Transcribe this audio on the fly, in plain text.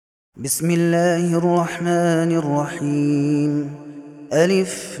بسم الله الرحمن الرحيم.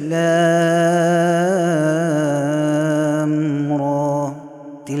 ألف لام را.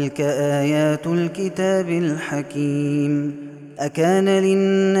 تلك آيات الكتاب الحكيم. أكان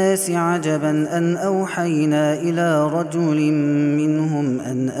للناس عجبا أن أوحينا إلى رجل منهم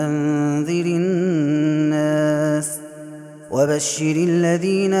أن أنذر الناس وبشر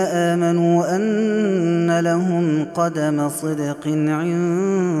الذين آمنوا أن لهم قدم صدق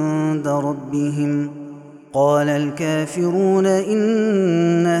عند ربهم. قال الكافرون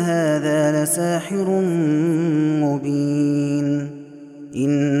إن هذا لساحر مبين.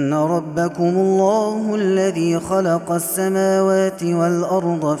 إن ربكم الله الذي خلق السماوات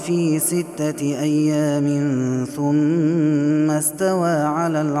والأرض في 6 أيام ثم استوى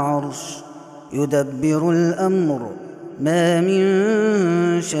على العرش يدبر الأمر ما من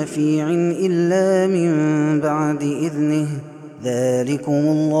شفيع إلا من بعد إذنه ذلكم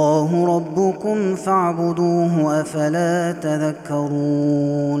الله ربكم فاعبدوه أفلا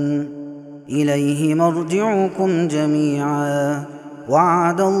تذكرون. إليه مرجعكم جميعا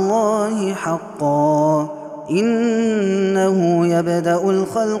وعد الله حقا إنه يبدأ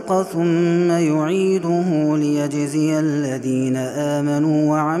الخلق ثم يعيده ليجزي الذين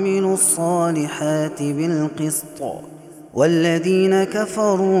آمنوا وعملوا الصالحات بالقسط والذين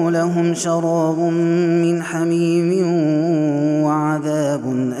كفروا لهم شراب من حميم وعذاب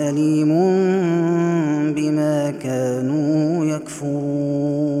أليم بما كانوا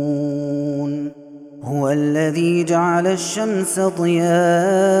يكفرون. هو الذي جعل الشمس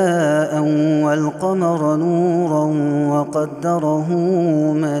ضياء والقمر نورا وقدره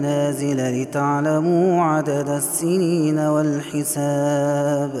منازل لتعلموا عدد السنين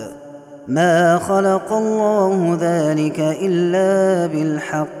والحساب. ما خلق الله ذلك إلا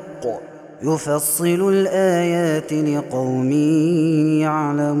بالحق يفصل الآيات لقوم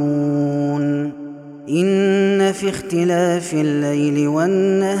يعلمون. إن في اختلاف الليل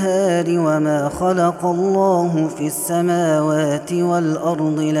والنهار وما خلق الله في السماوات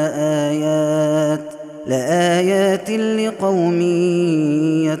والأرض لآيات لقوم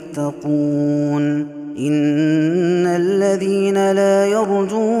يتقون. إن الذين لا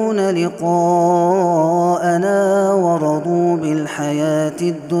يرجون لقاءنا ورضوا بالحياة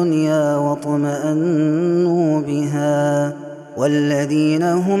الدنيا واطمأنوا بها والذين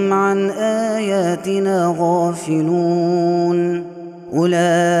هم عن آياتنا غافلون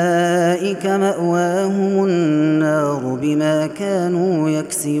أولئك مأواهم النار بما كانوا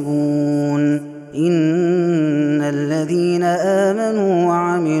يكسبون. إن الذين آمنوا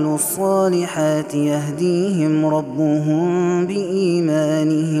وعملوا الصالحات يهديهم ربهم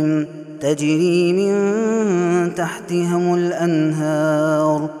بإيمانهم تجري من تحتهم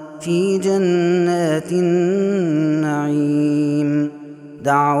الأنهار في جنات النعيم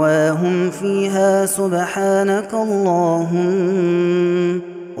دعواهم فيها سبحانك اللهم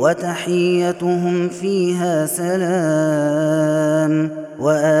وتحيتهم فيها سلام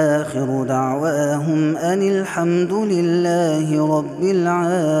وآخر دعواهم أن الحمد لله رب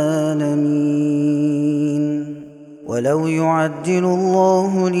العالمين. ولو يعجل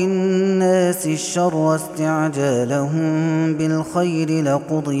الله للناس الشر استعجالهم بالخير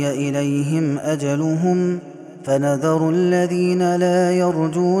لقضي إليهم أجلهم فنذر الذين لا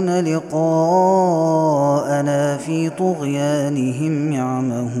يرجون لقاءنا في طغيانهم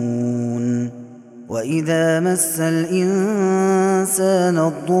يعمهون. وإذا مس الإنسان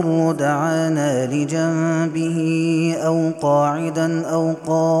الضر دعانا لجنبه أو قاعدا أو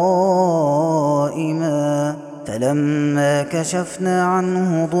قائما فلما كشفنا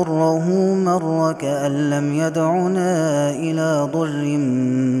عنه ضره مر كأن لم يدعنا إلى ضر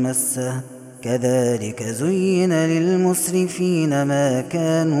مسه كذلك زين للمسرفين ما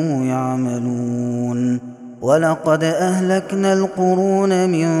كانوا يعملون. ولقد أهلكنا القرون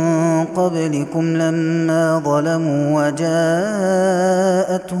من قبلكم لما ظلموا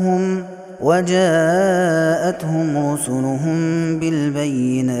وجاءتهم رسلهم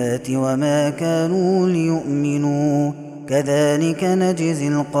بالبينات وما كانوا ليؤمنوا كذلك نجزي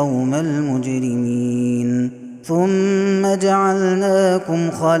القوم المجرمين. ثم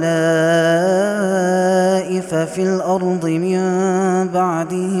جعلناكم خلائف في الأرض من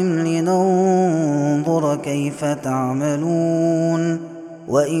بعدهم لننظر كيف تعملون.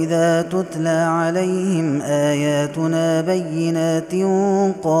 وإذا تتلى عليهم آياتنا بينات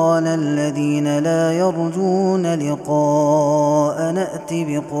قال الذين لا يرجون لقاء نأت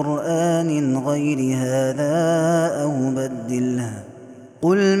بقرآن غير هذا أو بدله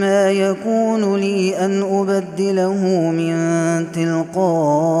قل ما يكون لي أن أبدله من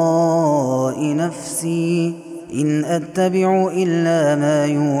تلقاء نفسي إن أتبع إلا ما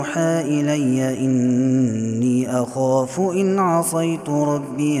يوحى إلي إني أخاف إن عصيت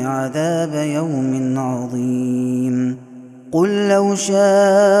ربي عذاب يوم عظيم قل لو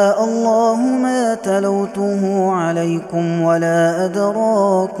شاء الله ما تلوته عليكم ولا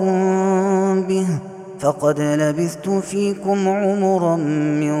أدراكم به فقد لبثت فيكم عمرا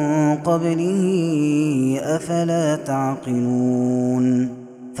من قبله أفلا تعقلون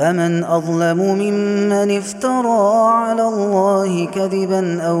فمن أظلم ممن افترى على الله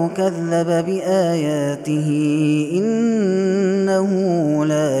كذبا أو كذب بآياته إنه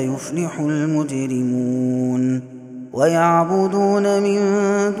لا يفلح المجرمون ويعبدون من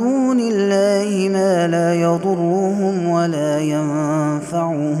دون الله ما لا يضرهم ولا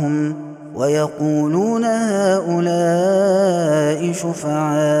ينفعهم ويقولون هؤلاء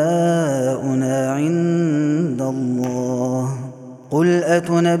شفعاؤنا عند الله قل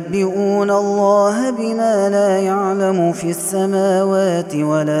أتنبئون الله بما لا يعلم في السماوات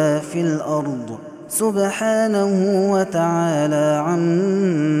ولا في الأرض سبحانه وتعالى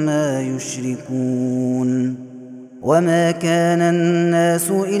عما يشركون وما كان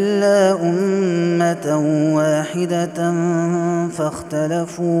الناس إلا أمة واحدة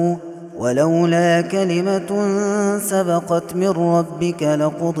فاختلفوا ولولا كلمة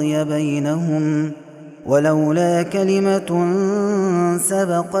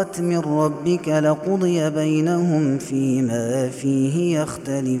سبقت من ربك لقضي بينهم فيما فيه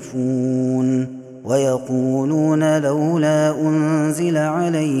يختلفون ويقولون لولا أنزل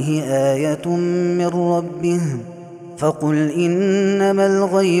عليه آية من ربه فقل إنما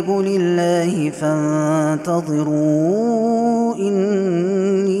الغيب لله فانتظروا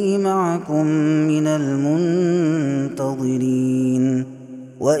إني معكم من المنتظرين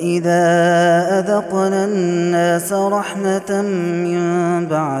وإذا أذقنا الناس رحمة من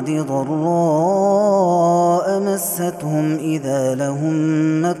بعد ضراء مستهم إذا لهم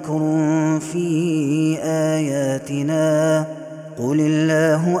مكر في آياتنا قل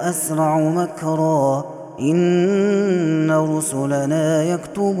الله أسرع مكرا إن رسلنا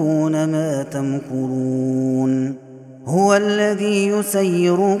يكتبون ما تمكرون هو الذي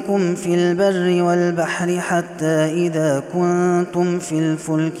يسيركم في البر والبحر حتى إذا كنتم في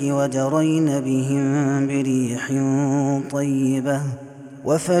الفلك وجرين بهم بريح طيبة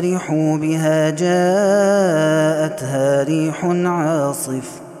وفرحوا بها جاءتها ريح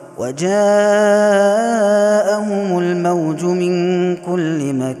عاصف وجاءهم الموج من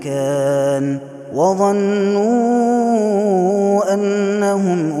كل مكان وظنوا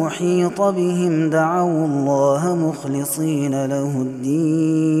أنهم أحيط بهم دعوا الله مخلصين له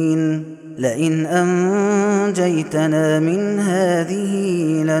الدين لئن أنجيتنا من هذه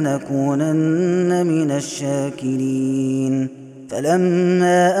لنكونن من الشاكرين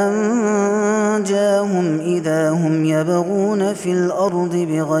فلما أنجاهم إذا هم يبغون في الأرض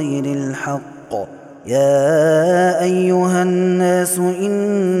بغير الحق يا أيها الناس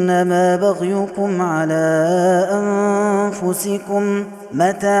إنما بغيكم على أنفسكم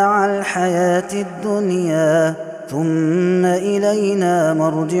متاع الحياة الدنيا ثم إلينا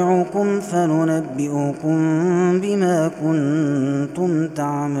مرجعكم فننبئكم بما كنتم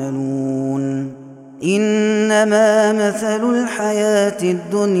تعملون إنما مثل الحياة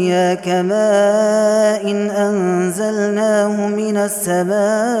الدنيا كماء أنزلناه من السماء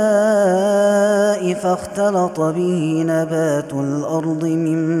فاختلط به نبات الأرض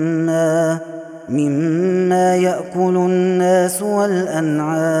مما يأكل الناس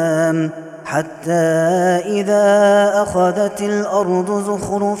والأنعام حتى إذا أخذت الأرض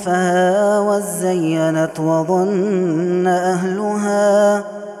زخرفها وزينت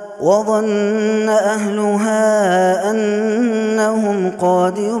وظن أهلها أنهم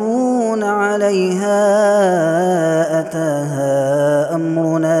قادرون عليها أتاها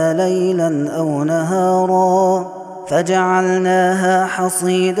أمرنا ليلا أو نهارا فجعلناها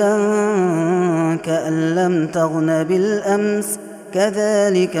حصيدا كأن لم تغن بالأمس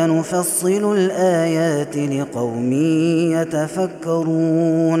كذلك نفصل الآيات لقوم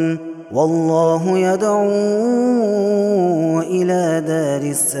يتفكرون والله يدعو إلى دار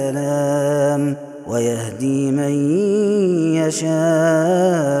السلام ويهدي من يشاء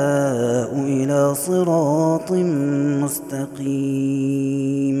إلى صراط مستقيم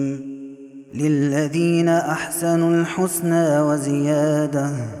للذين أحسنوا الحسنى وزيادة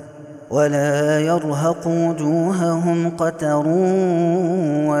ولا يرهق وجوههم قتر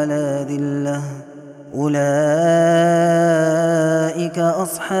ولا ذلة أولئك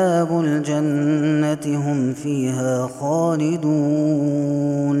أصحاب الجنة هم فيها خالدون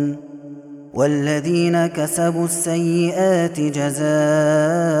والذين كسبوا السيئات جزاء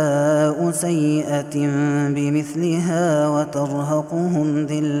سيئة بمثلها وترهقهم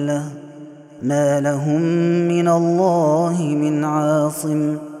ذلة ما لهم من الله من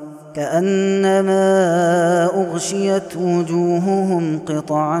عاصم كأنما أغشيت وجوههم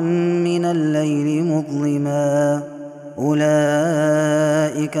قطعا من الليل مظلما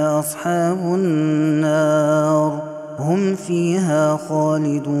أولئك أصحاب النار هم فيها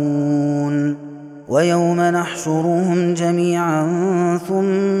خالدون ويوم نحشرهم جميعا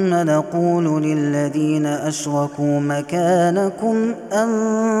ثم نقول للذين أشركوا مكانكم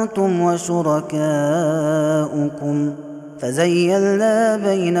أنتم وشركاؤكم فزيلنا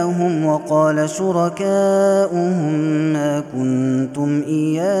بينهم وقال شركاؤهم ما كنتم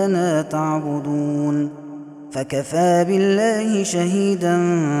إيانا تعبدون فكفى بالله شهيدا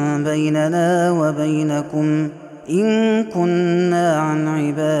بيننا وبينكم إن كنا عن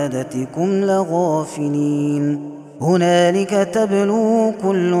عبادتكم لغافلين هنالك تبلو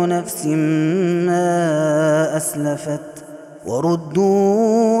كل نفس ما أسلفت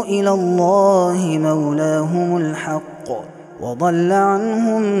وردوا إلى الله مولاهم الحق وضل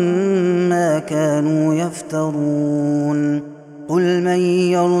عنهم ما كانوا يفترون قل من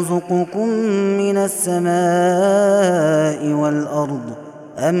يرزقكم من السماء والأرض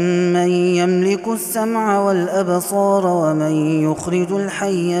أمن يملك السمع والأبصار ومن يخرج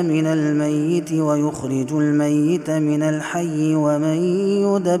الحي من الميت ويخرج الميت من الحي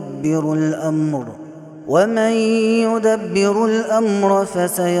ومن يدبر الأمر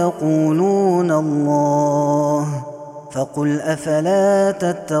فسيقولون الله فقل أفلا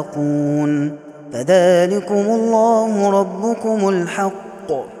تتقون فذلكم الله ربكم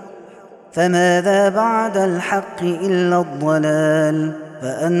الحق فماذا بعد الحق إلا الضلال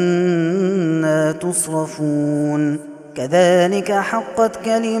فأنى تصرفون كذلك حقت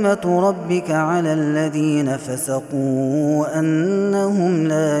كلمة ربك على الذين فسقوا أنهم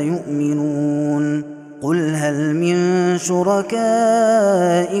لا يؤمنون قل هل من شركائكم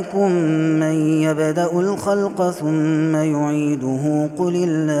من يبدأ الخلق ثم يعيده قل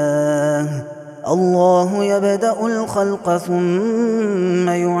الله يبدأ الخلق ثم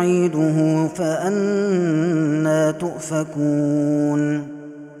يعيده فأنى تؤفكون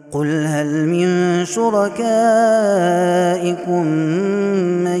قل هل من شركائكم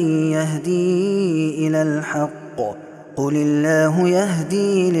من يهدي إلى الحق قل الله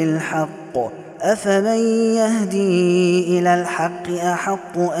يهدي للحق أفمن يهدي إلى الحق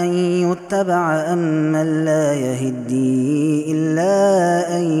أحق أن يتبع أم من لا يهدي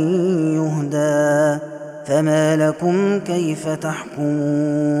إلا أن يهدى فما لكم كيف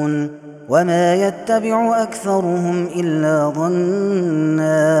تحكمون وما يتبع أكثرهم إلا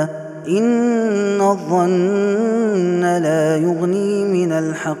ظنا إن الظن لا يغني من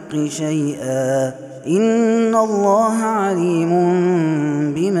الحق شيئا إن الله عليم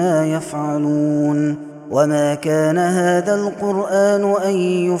بما يفعلون وما كان هذا القرآن أن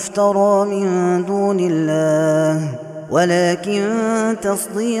يفترى من دون الله ولكن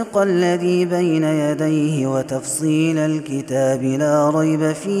تصديق الذي بين يديه وتفصيل الكتاب لا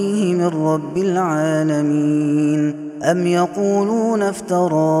ريب فيه من رب العالمين أم يقولون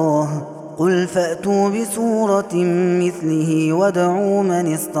افتراه قل فأتوا بسورة مثله وادعوا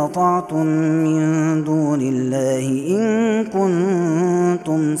من استطعتم من دون الله إن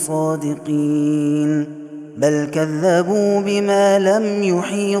كنتم صادقين بل كذبوا بما لم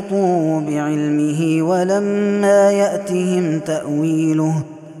يحيطوا بعلمه ولما يأتهم تأويله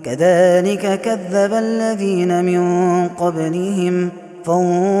كذلك كذب الذين من قبلهم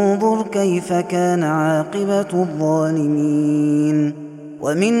فانظر كيف كان عاقبة الظالمين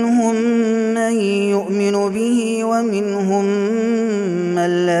ومنهم من يؤمن به ومنهم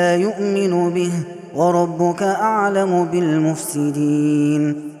من لا يؤمن به وربك أعلم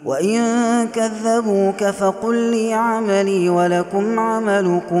بالمفسدين وإن كذبوك فقل لي عملي ولكم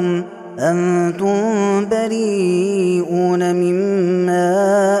عملكم أنتم بريئون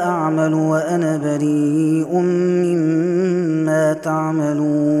مما أعمل وأنا بريء مما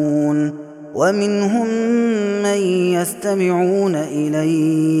تعملون ومنهم من يستمعون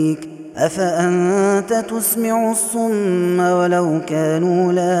إليك أفأنت تسمع الصم ولو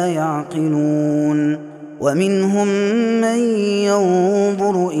كانوا لا يعقلون ومنهم من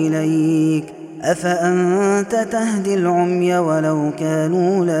ينظر إليك أفأنت تهدي العمي ولو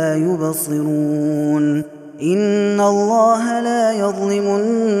كانوا لا يبصرون إن الله لا يظلم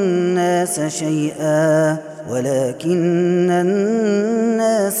الناس شيئا ولكن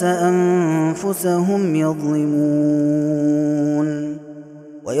الناس أنفسهم يظلمون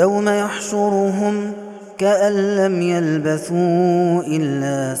ويوم يحشرهم كأن لم يلبثوا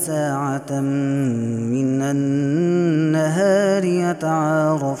إلا ساعة من النهار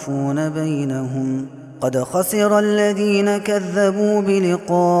يتعارفون بينهم قد خسر الذين كذبوا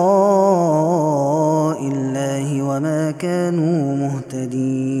بلقاء الله وما كانوا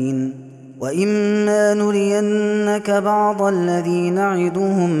مهتدين وإما نرينك بعض الذي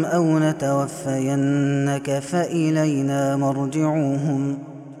نعدهم أو نتوفينك فإلينا مرجعهم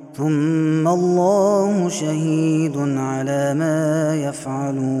ثم الله شهيد على ما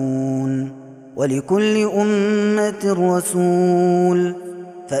يفعلون ولكل أمة رسول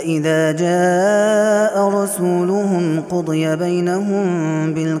فإذا جاء رسولهم قضي بينهم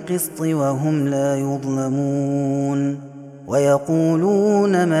بالقسط وهم لا يظلمون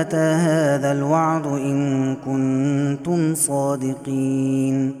ويقولون متى هذا الوعد إن كنتم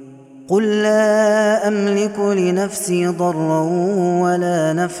صادقين قل لا أملك لنفسي ضرا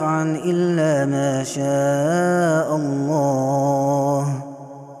ولا نفعا إلا ما شاء الله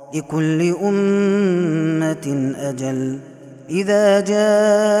لكل أمة أجل إذا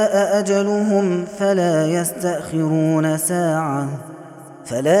جاء أجلهم فلا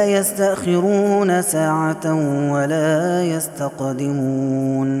يستأخرون ساعة ولا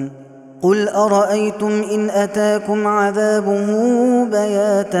يستقدمون قل أرأيتم إن أتاكم عذابه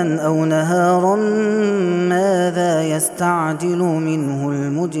بياتا أو نهارا ماذا يستعجل منه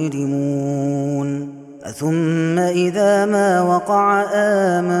المجرمون ثم إذا ما وقع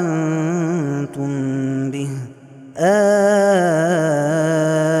آمنتم به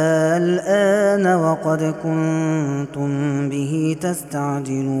الآن وقد كنتم به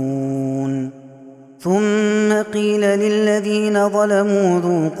تستعجلون ثم قيل للذين ظلموا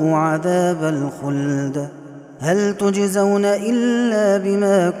ذوقوا عذاب الخلد هل تجزون إلا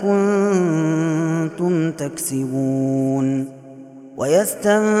بما كنتم تكسبون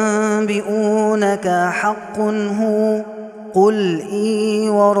ويستنبئونك حق هو قل إي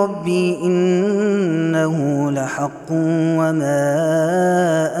وربي إنه لحق وما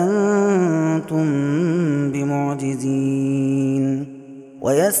أنتم بمعجزين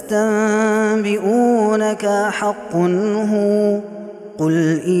ويستنبئونك حق هو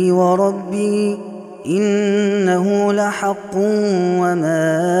قل إي وربي إنه لحق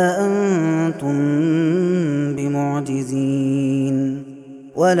وما أنتم بمعجزين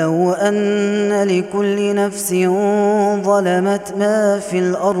ولو أن لكل نفس ظلمت ما في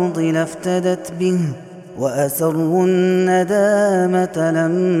الأرض لافتدت به وأسروا الندامة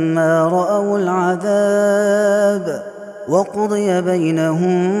لما رأوا العذاب وقضي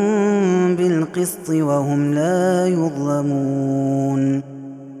بينهم بالقسط وهم لا يظلمون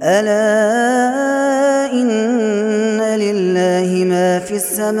ألا إن لله ما في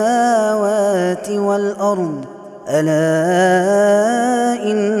السماوات والأرض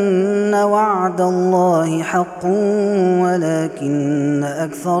ألا إن وعد الله حق ولكن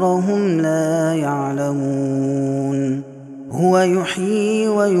أكثرهم لا يعلمون هو يحيي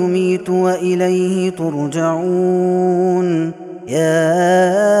ويميت وإليه ترجعون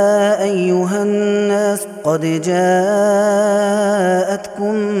يا أيها الناس قد جاءتكم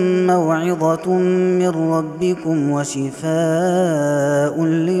موعظة من ربكم وشفاء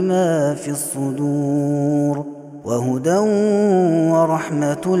لما في الصدور وهدى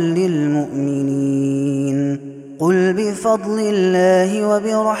ورحمة للمؤمنين قل بفضل الله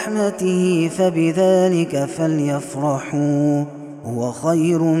وبرحمته فبذلك فليفرحوا هو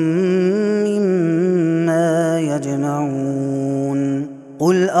خير مما يجمعون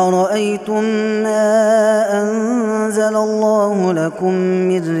قل أرأيتم ما أنزل الله لكم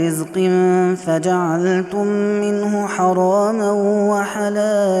من رزق فجعلتم منه حراما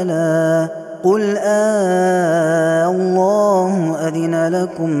وحلالا قل الله أذن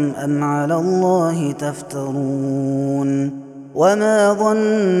لكم أم على الله تفترون وما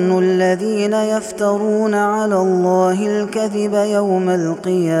ظن الذين يفترون على الله الكذب يوم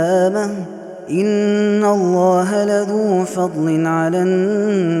القيامة إن الله لذو فضل على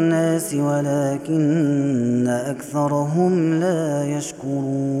الناس ولكن أكثرهم لا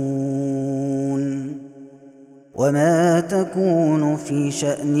يشكرون وما تكون في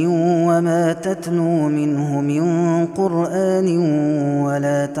شأن وما تتلو منه من قرآن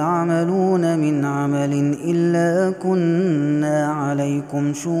ولا تعملون من عمل إلا كنا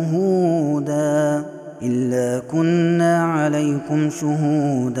عليكم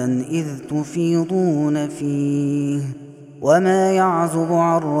شهودا إذ تفيضون فيه وما يعزب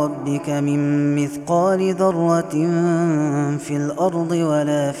عن ربك من مثقال ذرة في الأرض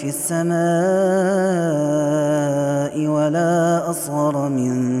ولا في السماء ولا أصغر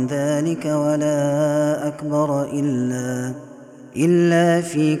من ذلك ولا أكبر إلا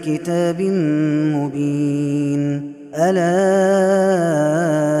في كتاب مبين. ألا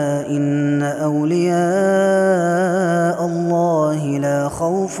إن أولياء الله لا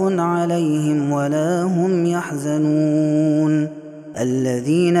خوف عليهم ولا هم يحزنون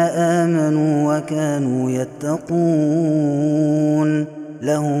الذين آمنوا وكانوا يتقون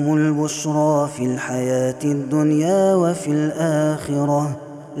لهم البشرى في الحياة الدنيا وفي الآخرة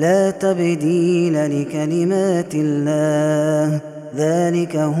لا تبديل لكلمات الله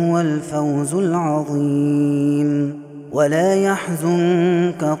ذلك هو الفوز العظيم. ولا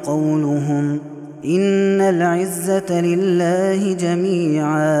يحزنك قولهم إن العزة لله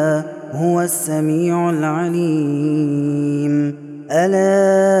جميعا هو السميع العليم.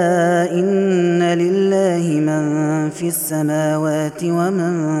 ألا إن لله من في السماوات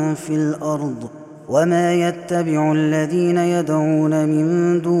ومن في الأرض وما يتبع الذين يدعون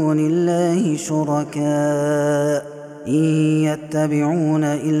من دون الله شركاء إن يتبعون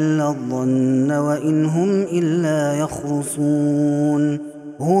إلا الظن وإن هم إلا يخرصون.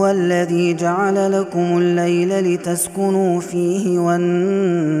 هو الذي جعل لكم الليل لتسكنوا فيه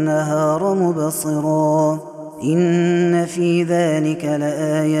والنهار مبصرا إن في ذلك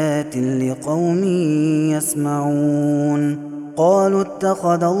لآيات لقوم يسمعون. قالوا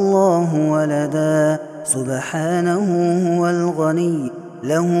اتخذ الله ولدا سبحانه هو الغني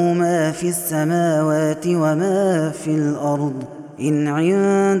له ما في السماوات وما في الأرض إن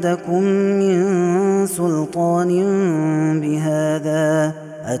عندكم من سلطان بهذا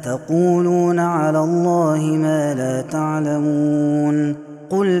أتقولون على الله ما لا تعلمون.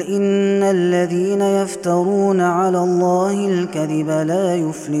 قل إن الذين يفترون على الله الكذب لا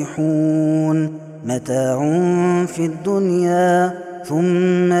يفلحون متاع في الدنيا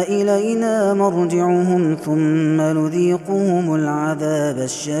ثم إلينا مرجعهم ثم نذيقهم العذاب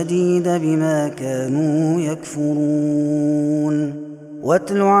الشديد بما كانوا يكفرون.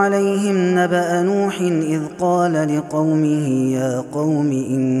 واتل عليهم نبأ نوح إذ قال لقومه يا قوم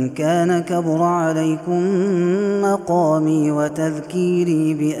إن كان كبر عليكم مقامي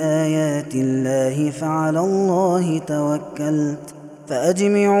وتذكيري بآيات الله فعلى الله توكلت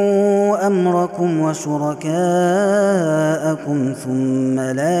فأجمعوا أمركم وشركاءكم ثم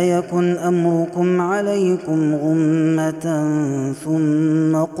لا يكن أمركم عليكم غمة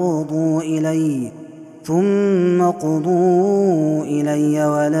ثم قضوا إلي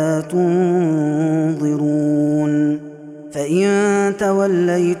ولا تنظرون. فإن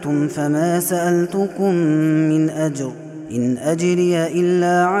توليتم فما سألتكم من أجر إن أجري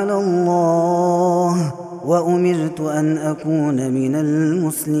إلا على الله وأمرت أن أكون من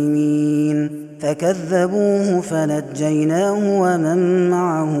المسلمين. فكذبوه فنجيناه ومن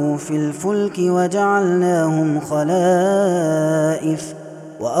معه في الفلك وجعلناهم خلائف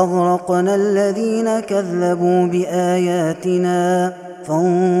وأغرقنا الذين كذبوا بآياتنا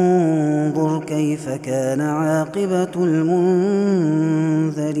فانظر كيف كان عاقبة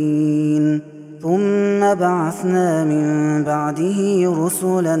المنذرين. ثم بعثنا من بعده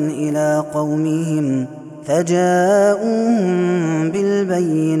رسلا إلى قومهم فجاءوهم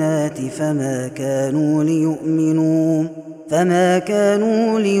بالبينات فما كانوا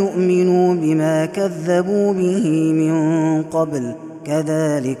ليؤمنوا بما كذبوا به من قبل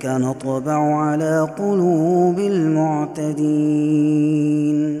كذلك نطبع على قلوب المعتدين.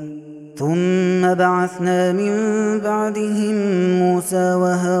 ثم بعثنا من بعدهم موسى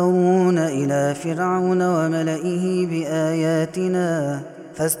وهارون إلى فرعون وملئه بآياتنا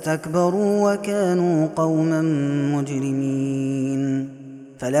فاستكبروا وكانوا قوما مجرمين.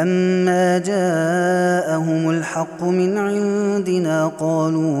 فلما جاءهم الحق من عندنا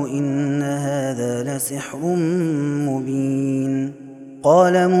قالوا إن هذا لسحر مبين.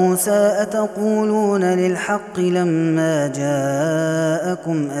 قال موسى أتقولون للحق لما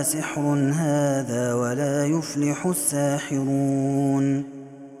جاءكم أسحر هذا ولا يفلح الساحرون.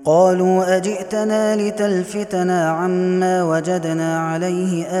 قالوا أجئتنا لتلفتنا عما وجدنا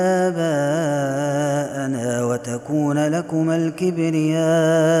عليه آباءنا وتكون لكما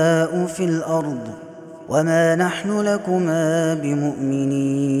الكبرياء في الأرض وما نحن لكما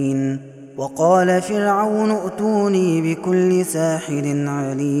بمؤمنين. وقال فرعون ائتوني بكل ساحر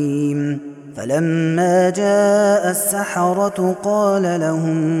عليم. فلما جاء السحرة قال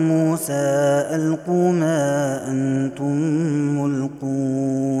لهم موسى ألقوا ما أنتم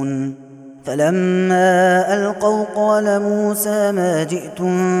ملقون. فلما ألقوا قال موسى ما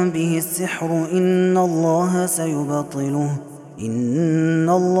جئتم به السحر إن الله سيبطله إن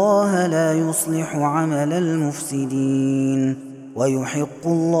الله لا يصلح عمل المفسدين ويحق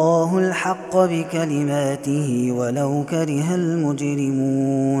الله الحق بكلماته ولو كره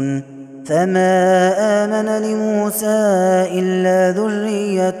المجرمون. فما آمن لموسى إلا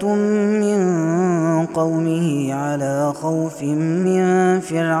ذرية من قومه على خوف من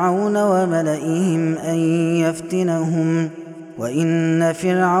فرعون وملئهم أن يفتنهم وإن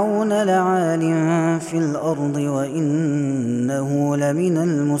فرعون لعال في الأرض وإنه لمن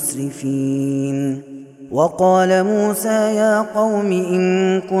المسرفين. وقال موسى يا قوم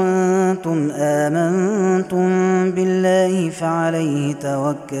إن كنتم آمنتم بالله فعليه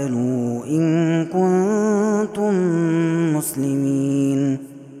توكلوا إن كنتم مسلمين.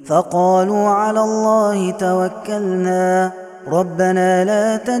 فقالوا على الله توكلنا ربنا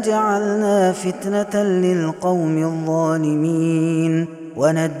لا تجعلنا فتنة للقوم الظالمين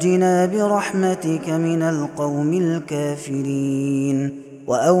ونجنا برحمتك من القوم الكافرين.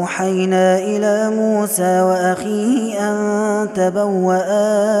 وأوحينا إلى موسى وأخيه أن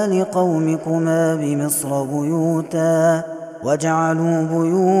تبوأ لقومكما بمصر بيوتا واجعلوا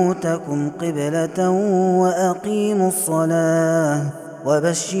بيوتكم قبلة وأقيموا الصلاة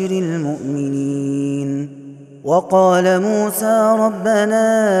وبشر المؤمنين. وقال موسى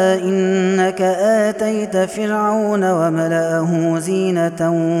ربنا إنك آتيت فرعون وملأه زينة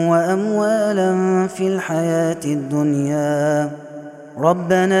وأموالا في الحياة الدنيا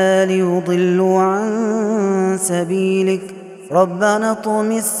ربنا ليضلوا عن سبيلك ربنا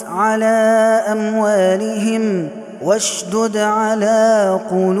اطمس على أموالهم واشدد على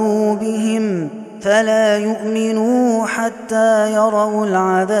قلوبهم فلا يؤمنوا حتى يروا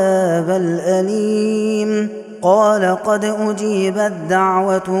العذاب الأليم. قال قد أجيبت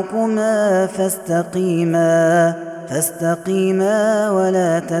دعوتكما فاستقيما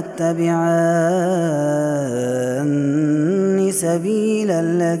ولا تتبعان سبيل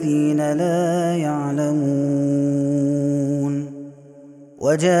الذين لا يعلمون.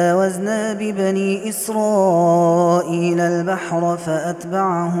 وجاوزنا ببني إسرائيل البحر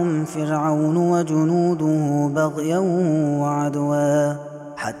فأتبعهم فرعون وجنوده بغيا وعدوا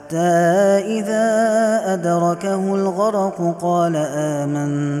حتى إذا أدركه الغرق قال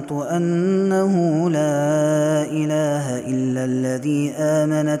آمنت أنه لا إله إلا الذي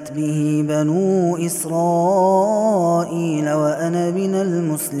آمنت به بنو إسرائيل وأنا من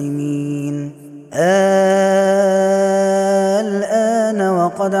المسلمين. الآن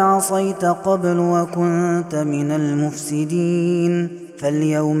وقد عصيت قبل وكنت من المفسدين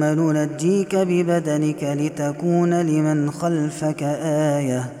فاليوم ننجيك ببدنك لتكون لمن خلفك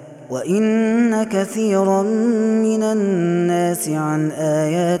آية وإن كثيرا من الناس عن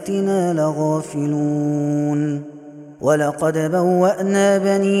آياتنا لغافلون. ولقد بوأنا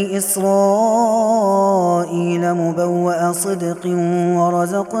بني إسرائيل مبوأ صدق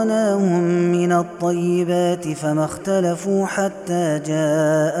ورزقناهم من الطيبات فما اختلفوا حتى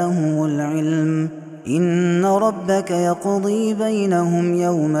جاءهم العلم إن ربك يقضي بينهم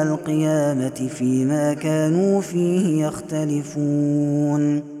يوم القيامة فيما كانوا فيه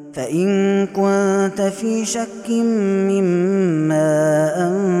يختلفون. فإن كنت في شك مما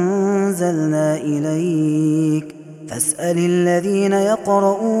أنزلنا إليك فاسأل الذين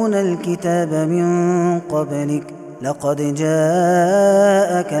يقرؤون الكتاب من قبلك لقد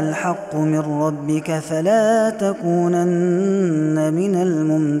جاءك الحق من ربك فلا تكونن من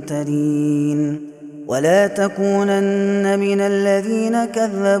الممترين ولا تكونن من الذين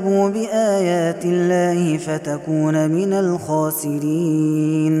كذبوا بآيات الله فتكون من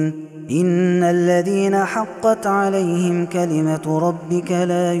الخاسرين. إن الذين حقت عليهم كلمة ربك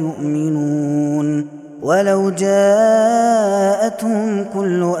لا يؤمنون ولو جاءتهم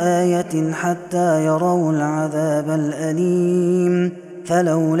كل آية حتى يروا العذاب الأليم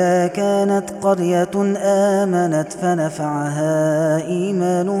فلولا كانت قرية آمنت فنفعها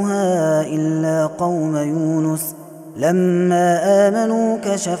إيمانها إلا قوم يونس لما آمنوا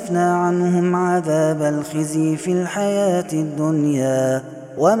كشفنا عنهم عذاب الخزي في الحياة الدنيا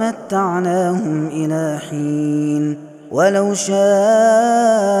ومتعناهم إلى حين. ولو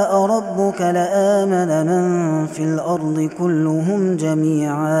شاء ربك لآمن من في الأرض كلهم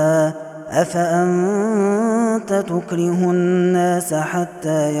جميعا أفأنت تكره الناس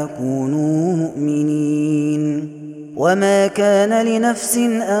حتى يكونوا مؤمنين. وما كان لنفس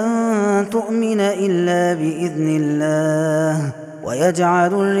أن تؤمن إلا بإذن الله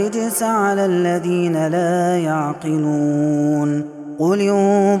ويجعل الرجس على الذين لا يعقلون. قل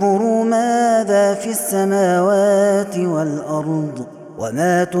انظروا ماذا في السماوات والأرض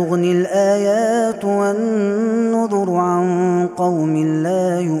وما تغني الآيات والنذر عن قوم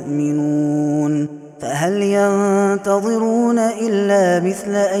لا يؤمنون. فهل ينتظرون إلا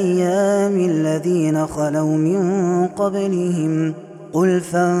مثل أيام الذين خلوا من قبلهم قل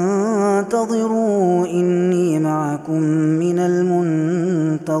فانتظروا إني معكم من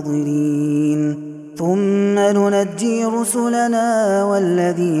المنتظرين ثم ننجي رسلنا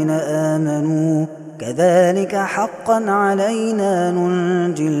والذين آمنوا كذلك حقا علينا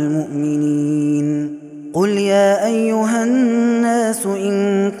ننجي المؤمنين قل يا أيها الناس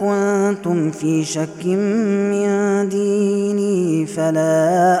إن كنتم في شك من ديني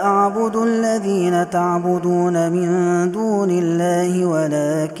فلا أعبد الذين تعبدون من دون الله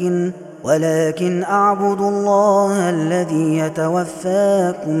ولكن أعبد الله الذي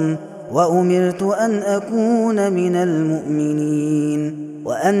يتوفاكم وأمرت أن أكون من المؤمنين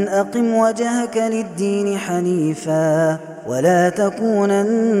وأن أقم وجهك للدين حنيفا ولا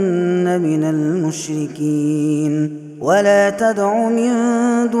تكونن من المشركين ولا تدع من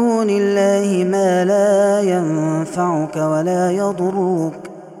دون الله ما لا ينفعك ولا يضرك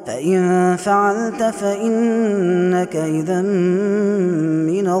فإن فعلت فإنك إذا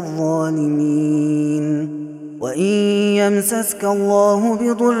من الظالمين وإن يمسسك الله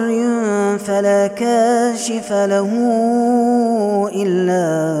بضر فلا كاشف له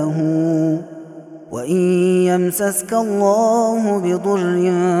إلا هو وإن يمسسك الله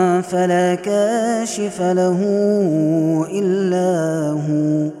بضر فلا كاشف له إلا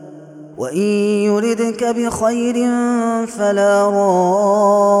هو وإن يردك بخير فلا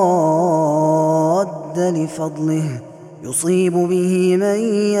راد لفضله يصيب به من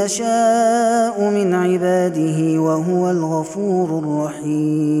يشاء من عباده وهو الغفور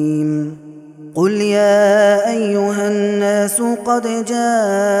الرحيم قل يا أيها الناس قد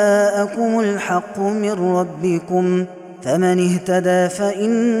جاءكم الحق من ربكم فمن اهتدى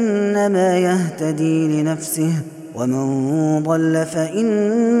فإنما يهتدي لنفسه ومن ضل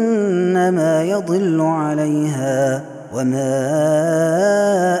فإنما يضل عليها وما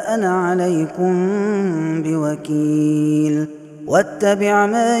أنا عليكم بوكيل واتبع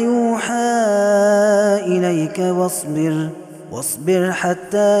ما يوحى إليك واصبر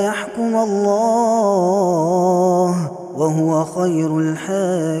حتى يحكم الله وهو خير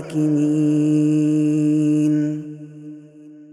الحاكمين.